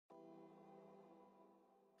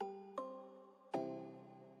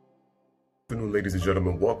Good afternoon, ladies and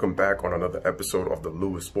gentlemen. Welcome back on another episode of the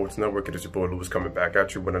Louis Sports Network. It is your boy Louis coming back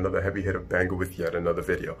at you with another heavy hitter banger with yet another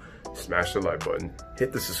video. Smash the like button,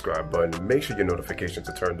 hit the subscribe button, make sure your notifications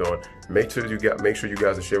are turned on, make sure you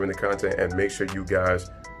guys are sharing the content, and make sure you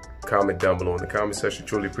guys comment down below in the comment section.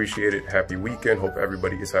 Truly appreciate it. Happy weekend. Hope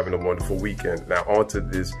everybody is having a wonderful weekend. Now on to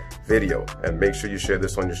this video, and make sure you share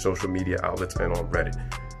this on your social media outlets and on Reddit.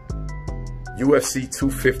 UFC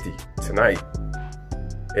 250 tonight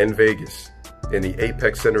in Vegas, in the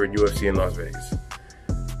Apex Center in UFC in Las Vegas.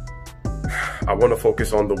 I want to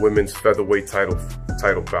focus on the women's featherweight title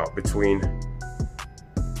bout between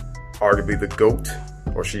arguably the GOAT,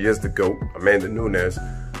 or she is the GOAT, Amanda Nunes,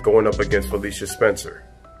 going up against Felicia Spencer.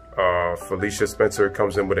 Felicia Spencer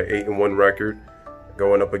comes in with an 8-1 record,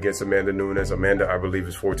 going up against Amanda Nunes. Amanda, I believe,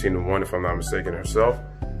 is 14-1 if I'm not mistaken herself.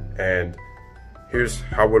 And here's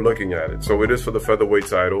how we're looking at it. So it is for the featherweight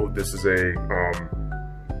title. This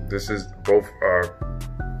is both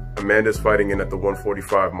Amanda's fighting in at the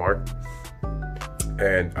 145 mark,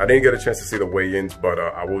 and I didn't get a chance to see the weigh-ins, but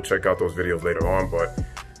I will check out those videos later on. But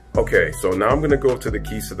okay, so now I'm gonna go to the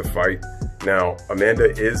keys to the fight. Now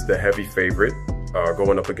Amanda is the heavy favorite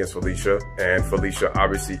going up against Felicia, and Felicia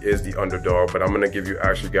obviously is the underdog, but I'm gonna give you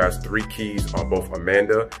actually guys 3 keys on both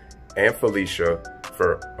Amanda and Felicia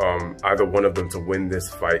for either one of them to win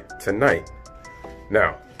this fight tonight.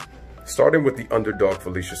 Now, starting with the underdog,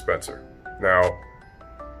 Felicia Spencer. Now,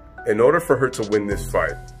 in order for her to win this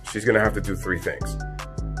fight, she's gonna have to do 3 things.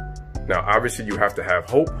 Now, obviously you have to have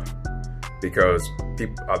hope, because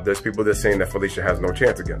there's people that are saying that Felicia has no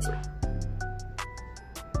chance against her.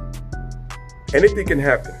 Anything can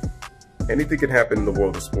happen. Anything can happen in the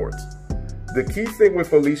world of sports. The key thing with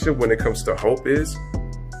Felicia when it comes to hope is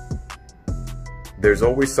there's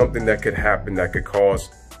always something that could happen that could cause,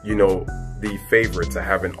 you know, the favorite to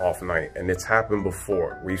have an off night, and it's happened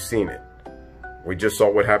before. We've seen it. We just saw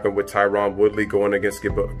what happened with Tyron Woodley going against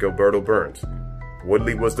Gilberto Burns.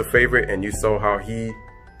 Woodley was the favorite, and you saw how he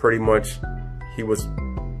was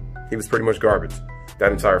pretty much garbage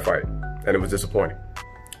that entire fight, and it was disappointing.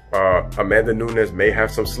 Amanda Nunes may have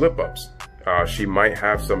some slip-ups. She might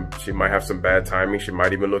have some bad timing. She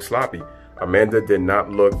might even look sloppy. Amanda did not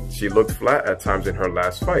look. She looked flat at times in her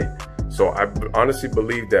last fight. So I honestly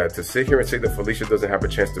believe that to sit here and say that Felicia doesn't have a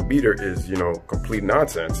chance to beat her is, you know, complete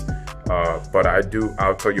nonsense. But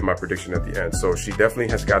I'll tell you my prediction at the end. So she definitely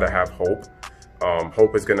has got to have hope.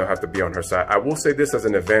 Hope is going to have to be on her side. I will say this as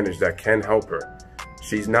an advantage that can help her.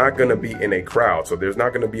 She's not going to be in a crowd. So there's not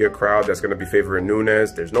going to be a crowd that's going to be favoring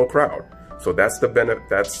Nunes. There's no crowd. So that's the benefit.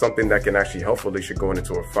 That's something that can actually help Felicia going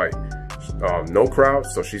into a fight. No crowd,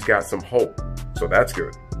 so she's got some hope. So that's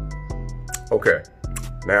good. Okay.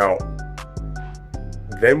 Now,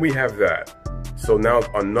 then we have that. So now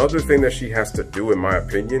another thing that she has to do, in my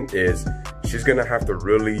opinion, is she's going to have to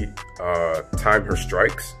really time her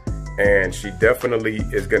strikes. And she definitely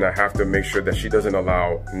is going to have to make sure that she doesn't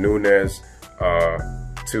allow Nunes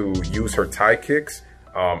to use her tie kicks.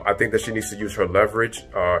 I think that she needs to use her leverage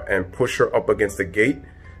and push her up against the gate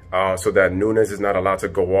so that Nunes is not allowed to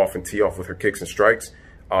go off and tee off with her kicks and strikes.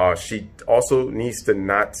 She also needs to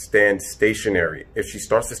not stand stationary. If she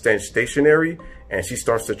starts to stand stationary and she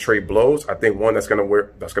starts to trade blows, I think one, that's gonna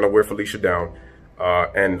wear Felicia down.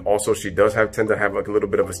 And also she does tend to have like a little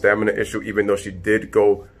bit of a stamina issue, even though she did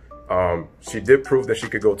prove that she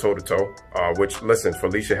could go toe to toe. Which, listen,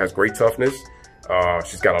 Felicia has great toughness.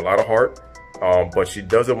 She's got a lot of heart, but she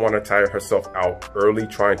doesn't want to tire herself out early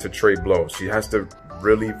trying to trade blows. She has to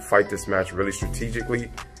really fight this match really strategically.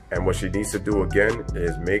 And what she needs to do again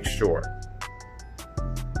is make sure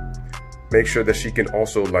that she can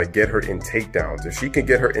also like get her in takedowns. If she can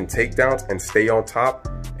get her in takedowns and stay on top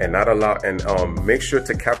and not allow, and make sure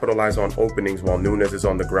to capitalize on openings while Nunes is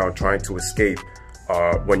on the ground trying to escape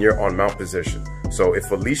when you're on mount position. So if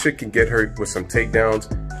Felicia can get her with some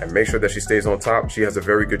takedowns and make sure that she stays on top, she has a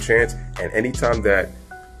very good chance. And anytime that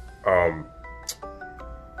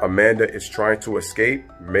Amanda is trying to escape,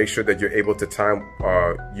 make sure that you're able to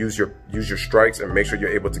use your strikes, and make sure you're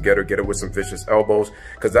able to get her with some vicious elbows,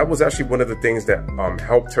 because that was actually one of the things that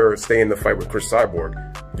helped her stay in the fight with Chris Cyborg.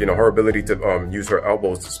 You know, her ability to use her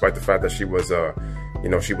elbows despite the fact that she was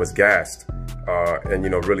she was gassed and, you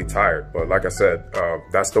know, really tired. But like I said,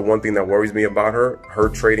 that's the one thing that worries me about her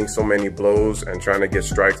trading so many blows and trying to get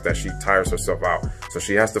strikes that she tires herself out. So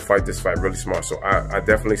she has to fight this fight really smart. So I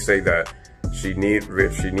definitely say that she needs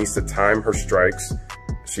to time her strikes.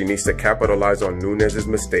 She needs to capitalize on Nunes'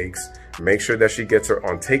 mistakes. Make sure that she gets her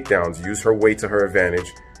on takedowns. Use her weight to her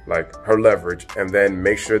advantage. like her leverage, and then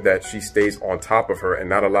make sure that she stays on top of her and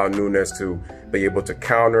not allow Nunes to be able to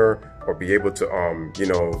counter or be able to, you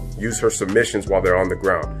know, use her submissions while they're on the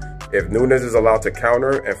ground. If Nunes is allowed to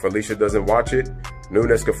counter and Felicia doesn't watch it,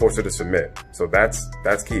 Nunes could force her to submit. So that's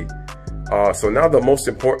key. So now the most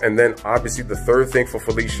important, and then obviously the third thing for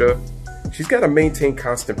Felicia, she's got to maintain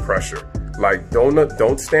constant pressure. Like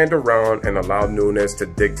don't stand around and allow Nunes to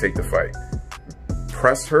dictate the fight.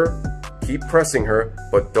 Press her, keep pressing her,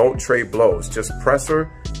 but don't trade blows. Just press her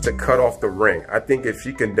to cut off the ring. I think if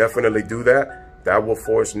she can definitely do that, that will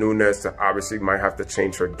force Nunes to obviously might have to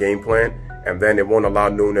change her game plan, and then it won't allow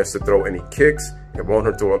Nunes to throw any kicks. It won't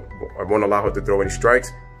allow her to throw any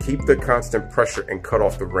strikes. Keep the constant pressure and cut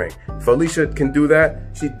off the ring. Felicia can do that.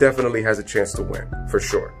 She definitely has a chance to win, for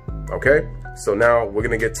sure. Okay? So now we're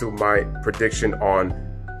going to get to my prediction on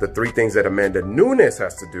the 3 things that Amanda Nunes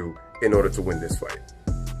has to do in order to win this fight.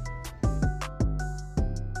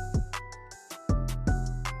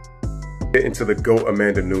 Get into the GOAT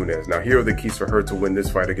Amanda Nunes. Now, here are the keys for her to win this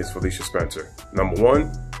fight against Felicia Spencer. Number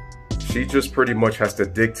 1, she just pretty much has to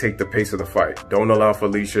dictate the pace of the fight. Don't allow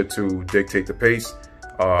Felicia to dictate the pace.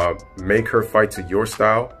 Make her fight to your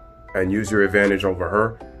style and use your advantage over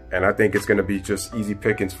her. And I think it's going to be just easy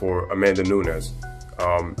pickings for Amanda Nunes.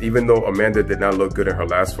 Even though Amanda did not look good in her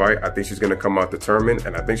last fight, I think she's going to come out determined,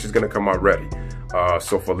 and I think she's going to come out ready.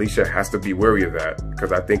 So Felicia has to be wary of that,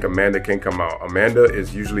 because I think Amanda can come out. Amanda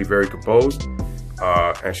is usually very composed,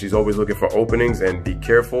 and she's always looking for openings, and be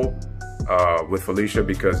careful with Felicia,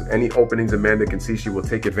 because any openings Amanda can see, she will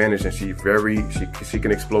take advantage, and she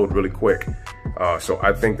can explode really quick. So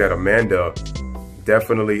I think that Amanda,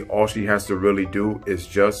 definitely all she has to really do is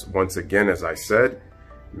just, once again, as I said,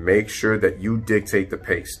 make sure that you dictate the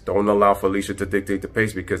pace. Don't allow Felicia to dictate the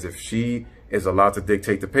pace, because if she is allowed to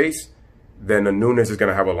dictate the pace, then Nunes is going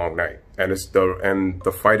to have a long night, and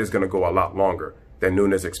the fight is going to go a lot longer than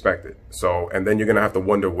Nunes expected. So, and then you're going to have to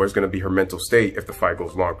wonder where's going to be her mental state if the fight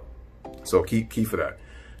goes longer. So key for that.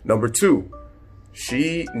 Number 2,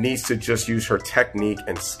 she needs to just use her technique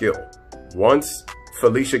and skill. Once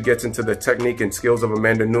Felicia gets into the technique and skills of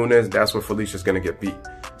Amanda Nunes, that's where Felicia's going to get beat.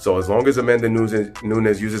 So as long as Amanda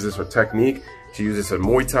Nunes uses her technique, she uses her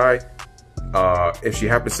Muay Thai, if she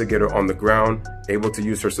happens to get her on the ground, able to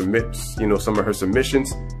use her some of her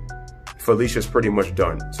submissions, Felicia's pretty much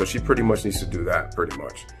done. So she pretty much needs to do that pretty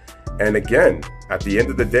much. And again, at the end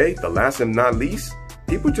of the day, the last and not least,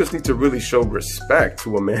 people just need to really show respect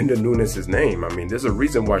to Amanda Nunes' name. I mean, there's a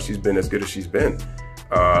reason why she's been as good as she's been.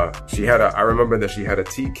 I remember that she had a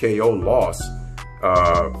TKO loss,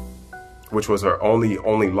 which was her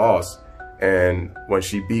only loss. And when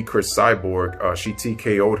she beat Chris Cyborg, she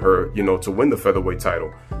TKO'd her, to win the featherweight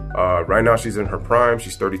title. Right now she's in her prime.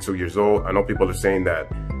 She's 32 years old. I know people are saying that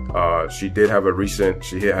she did have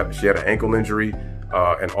she had an ankle injury,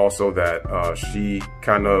 and also that she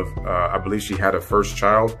kind of, I believe she had a first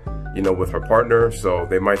child, with her partner. So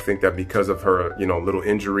they might think that because of her, little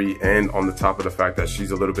injury, and on the top of the fact that she's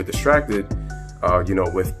a little bit distracted,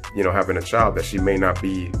 with, having a child, that she may not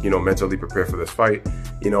be, mentally prepared for this fight.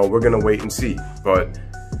 We're going to wait and see. But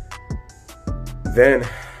then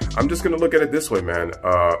I'm just going to look at it this way, man.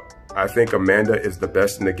 I think Amanda is the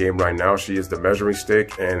best in the game right now. She is the measuring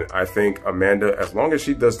stick. And I think Amanda, as long as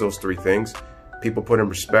she does those 3 things, people put in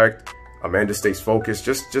respect, Amanda stays focused.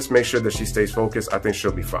 Just make sure that she stays focused. I think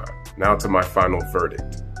she'll be fine. Now to my final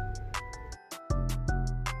verdict.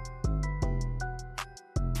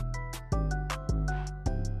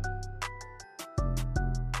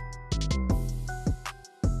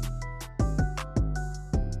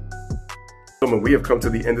 We have come to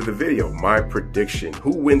the end of the video. My prediction: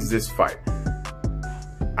 who wins this fight?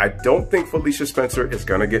 I don't think Felicia Spencer is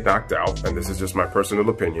gonna get knocked out, and this is just my personal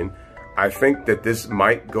opinion. I think that this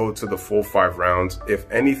might go to the full 5 rounds. If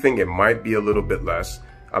anything, it might be a little bit less.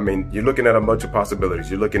 I mean, you're looking at a bunch of possibilities.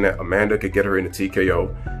 You're looking at Amanda could get her in a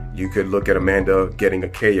TKO. You could look at Amanda getting a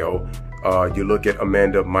KO. You look at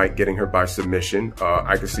Amanda might getting her by submission.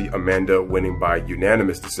 I could see Amanda winning by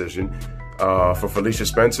unanimous decision. For Felicia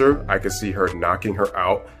Spencer, I could see her knocking her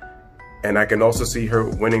out, and I can also see her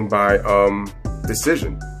winning by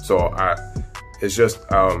decision. So it's just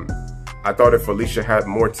I thought if Felicia had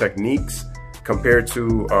more techniques compared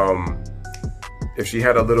to if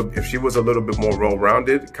she was a little bit more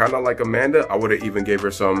well-rounded, kind of like Amanda, I would have even gave her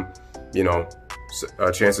some,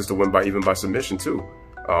 chances to win even by submission too.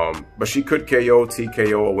 But she could KO,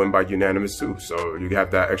 TKO, or win by unanimous too. So you have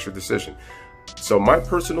that extra decision. So my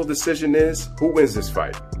personal decision is, who wins this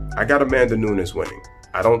fight? I got Amanda Nunes winning.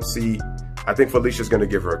 I think Felicia's going to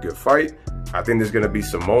give her a good fight. I think there's going to be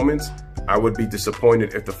some moments. I would be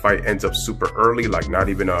disappointed if the fight ends up super early, like not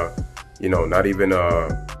even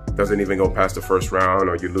doesn't even go past the first round,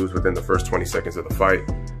 or you lose within the first 20 seconds of the fight.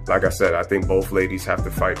 Like I said, I think both ladies have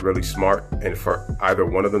to fight really smart and for either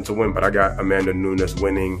one of them to win, but I got Amanda Nunes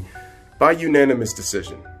winning by unanimous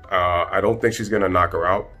decision. I don't think she's gonna knock her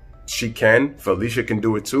out. She can, Felicia can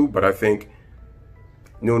do it too, but I think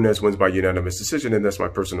Nunes wins by unanimous decision, and that's my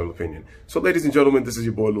personal opinion. So ladies and gentlemen, this is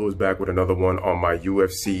your boy Louis back with another one on my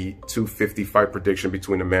UFC 250 fight prediction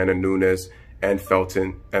between Amanda Nunes and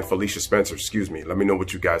Felicia Spencer, excuse me. Let me know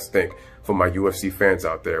what you guys think for my UFC fans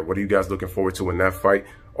out there. What are you guys looking forward to in that fight?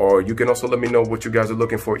 Or you can also let me know what you guys are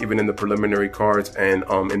looking for even in the preliminary cards and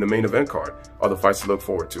in the main event card. Other fights to look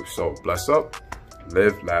forward to. So bless up,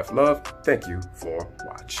 live, laugh, love. Thank you for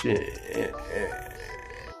watching.